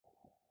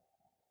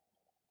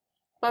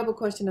Bible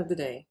question of the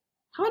day.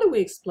 How do we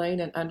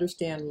explain and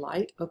understand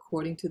light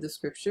according to the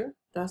scripture?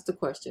 That's the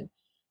question.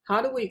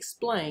 How do we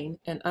explain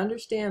and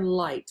understand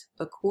light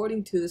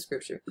according to the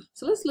scripture?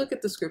 So let's look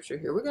at the scripture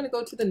here. We're going to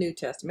go to the New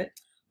Testament.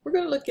 We're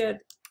going to look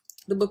at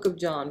the book of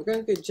John. We're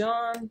going to look at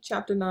John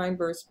chapter 9,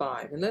 verse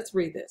 5. And let's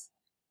read this.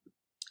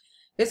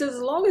 It says,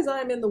 as long as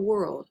I am in the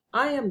world,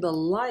 I am the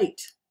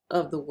light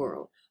of the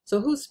world.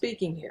 So who's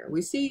speaking here?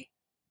 We see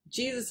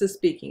Jesus is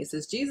speaking. It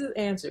says, Jesus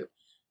answered,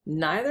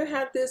 neither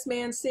hath this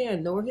man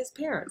sinned nor his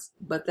parents,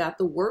 but that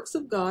the works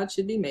of God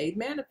should be made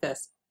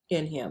manifest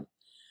in him.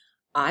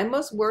 I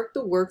must work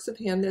the works of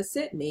him that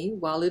sent me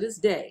while it is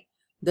day.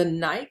 The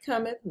night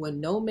cometh when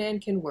no man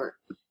can work.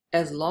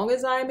 As long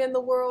as I am in the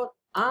world,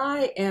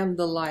 I am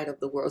the light of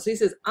the world. So he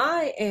says,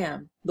 I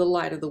am the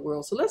light of the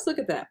world. So let's look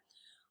at that.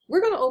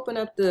 We're going to open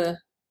up the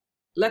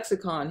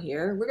lexicon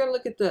here. We're going to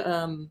look at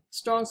the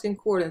Strong's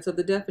concordance of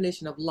the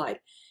definition of light.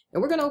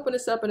 And we're going to open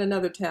this up in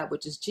another tab,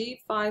 which is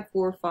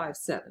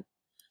G5457. So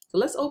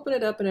let's open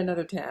it up in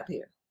another tab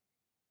here,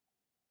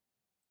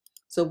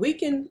 so we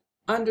can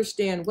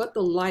understand what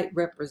the light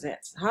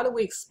represents. How do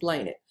we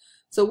explain it?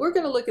 So we're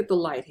going to look at the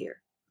light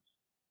here.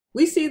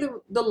 We see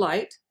the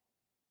light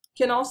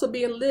can also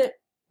be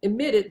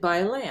emitted by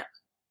a lamp,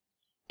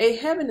 a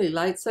heavenly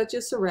light such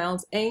as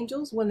surrounds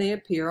angels when they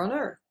appear on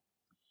earth.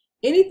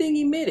 Anything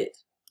emitted,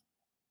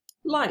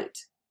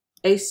 light,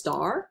 a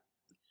star,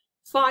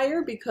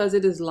 fire because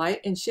it is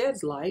light and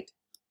sheds light,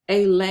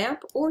 a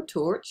lamp or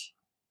torch.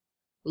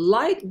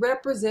 Light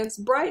represents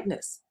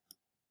brightness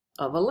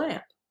of a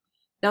lamp.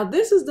 Now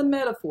this is the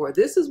metaphor.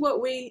 This is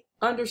what we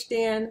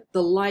understand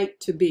the light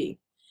to be.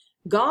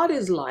 God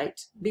is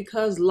light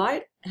because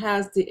light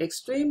has the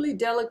extremely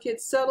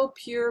delicate, subtle,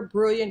 pure,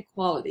 brilliant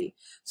quality.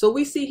 So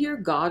we see here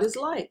God is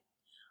light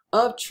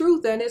of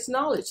truth and its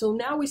knowledge. So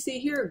now we see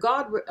here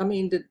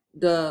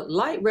the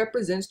light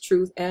represents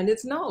truth and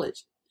its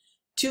knowledge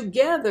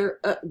together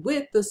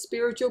with the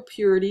spiritual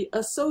purity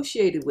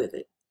associated with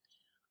it.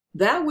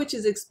 That which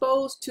is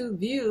exposed to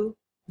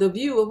the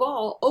view of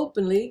all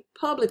openly,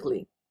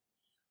 publicly.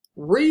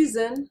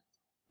 Reason,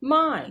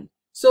 mind.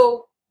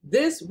 So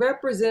this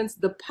represents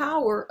the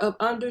power of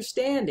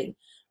understanding,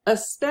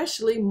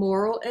 especially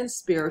moral and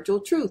spiritual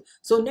truth.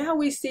 So now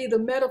we see the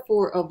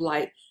metaphor of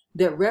light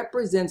that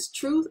represents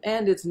truth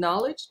and its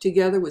knowledge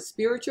together with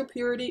spiritual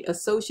purity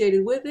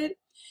associated with it.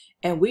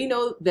 And we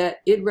know that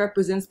it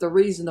represents the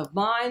reason of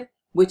mind,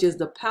 which is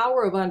the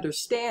power of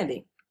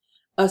understanding,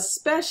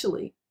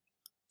 especially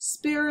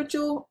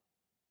spiritual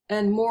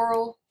and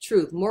moral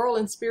truth, moral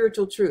and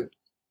spiritual truth.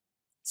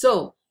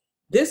 So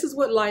this is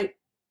what light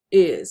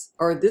is,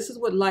 or this is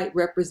what light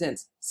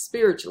represents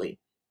spiritually,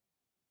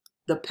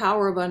 the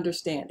power of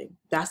understanding.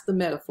 That's the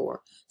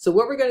metaphor. So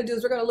what we're going to do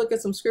is we're going to look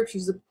at some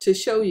scriptures to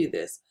show you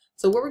this.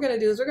 So what we're going to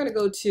do is we're going to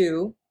go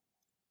to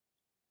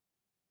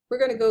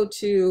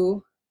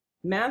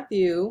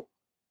Matthew.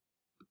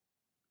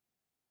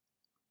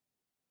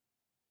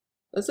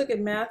 Let's look at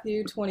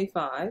Matthew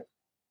 25.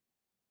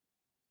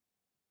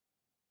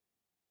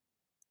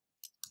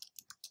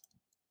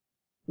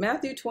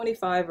 Matthew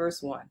 25,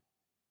 verse 1.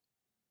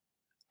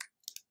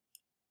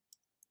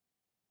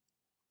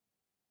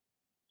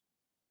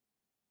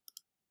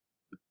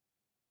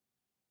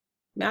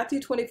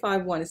 Matthew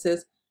 25, 1, it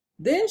says,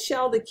 then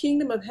shall the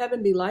kingdom of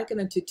heaven be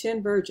likened unto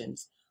 10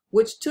 virgins,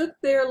 which took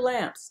their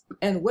lamps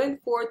and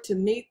went forth to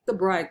meet the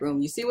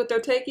bridegroom. You see what they're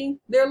taking?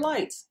 Their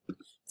lights.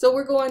 So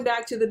we're going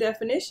back to the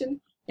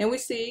definition, and we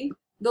see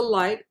the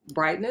light,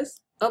 brightness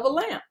of a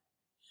lamp.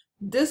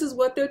 This is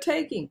what they're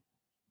taking.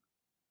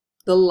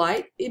 The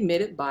light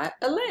emitted by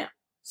a lamp.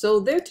 So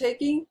they're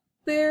taking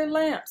their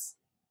lamps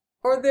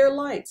or their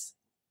lights.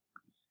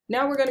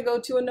 Now we're going to go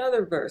to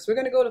another verse. We're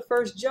going to go to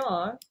 1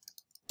 John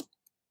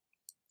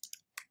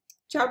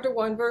chapter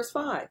 1, verse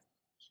 5.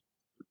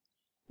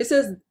 It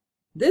says,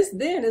 this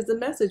then is the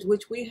message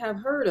which we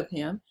have heard of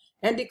him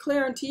and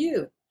declare unto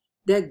you,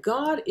 that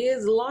God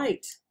is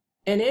light,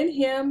 and in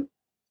him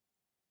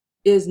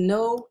is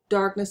no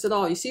darkness at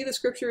all. You see, the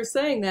scripture is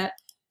saying that,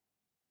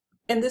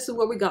 and this is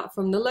what we got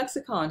from the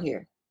lexicon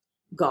here.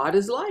 God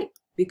is light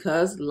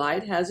because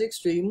light has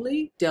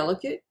extremely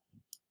delicate,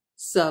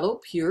 subtle,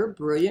 pure,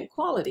 brilliant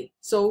quality.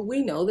 So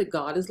we know that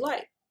God is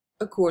light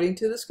according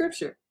to the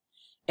scripture.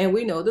 And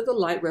we know that the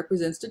light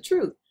represents the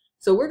truth.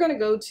 So we're going to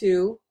go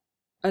to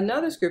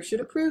another scripture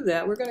to prove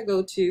that. We're going to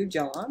go to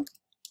John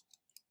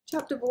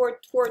chapter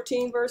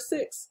 14, verse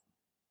 6.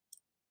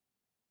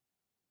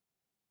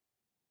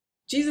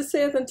 Jesus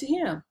saith unto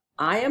him,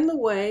 I am the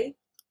way,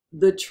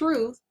 the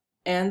truth,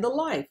 and the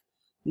life.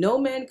 No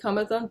man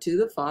cometh unto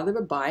the Father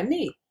but by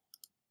me.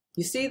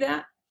 You see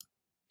that?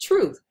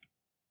 Truth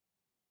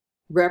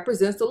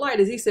represents the light.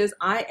 As he says,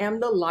 I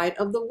am the light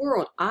of the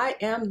world. I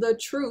am the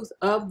truth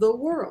of the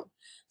world.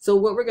 So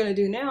what we're going to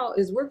do now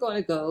is we're going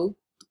to go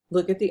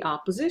look at the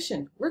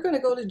opposition. We're going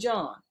to go to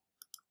John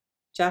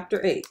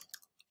chapter 8,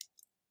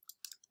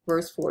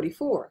 verse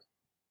 44.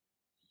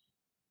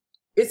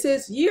 It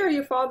says, ye are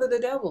your father the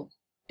devil,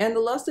 and the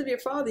lust of your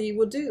father ye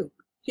will do.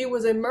 He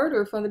was a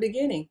murderer from the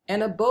beginning,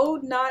 and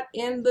abode not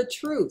in the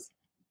truth,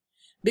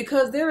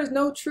 because there is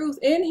no truth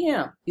in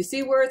him. You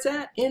see where it's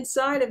at?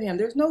 Inside of him.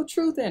 There's no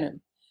truth in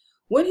him.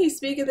 When he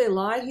speaketh a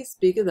lie, he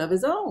speaketh of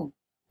his own,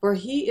 for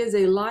he is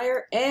a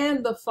liar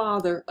and the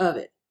father of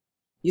it.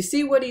 You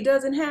see what he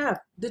doesn't have?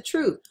 The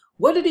truth.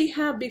 What did he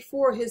have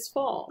before his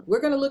fall?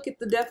 We're going to look at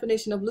the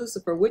definition of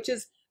Lucifer, which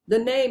is the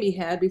name he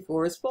had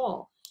before his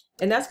fall.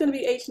 And that's going to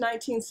be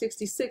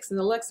H1966 in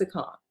the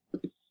lexicon,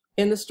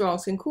 in the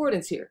Strong's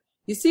Concordance here.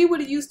 You see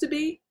what it used to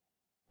be?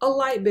 A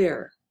light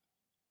bearer.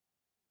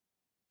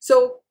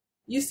 So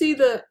you see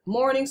the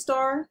morning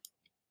star?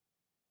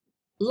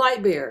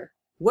 Light bearer.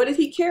 What did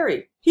he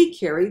carry? He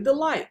carried the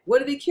light. What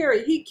did he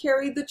carry? He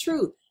carried the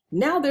truth.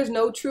 Now there's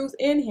no truth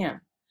in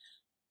him.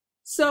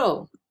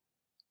 So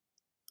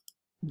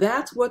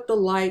that's what the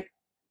light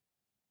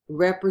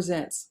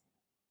represents.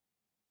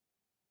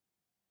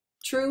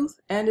 Truth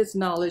and its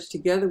knowledge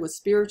together with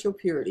spiritual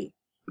purity.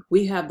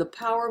 We have the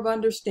power of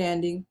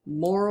understanding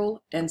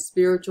moral and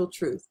spiritual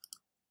truth.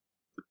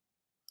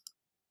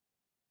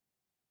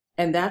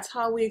 And that's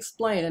how we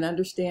explain and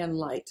understand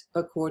light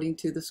according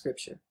to the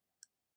scripture.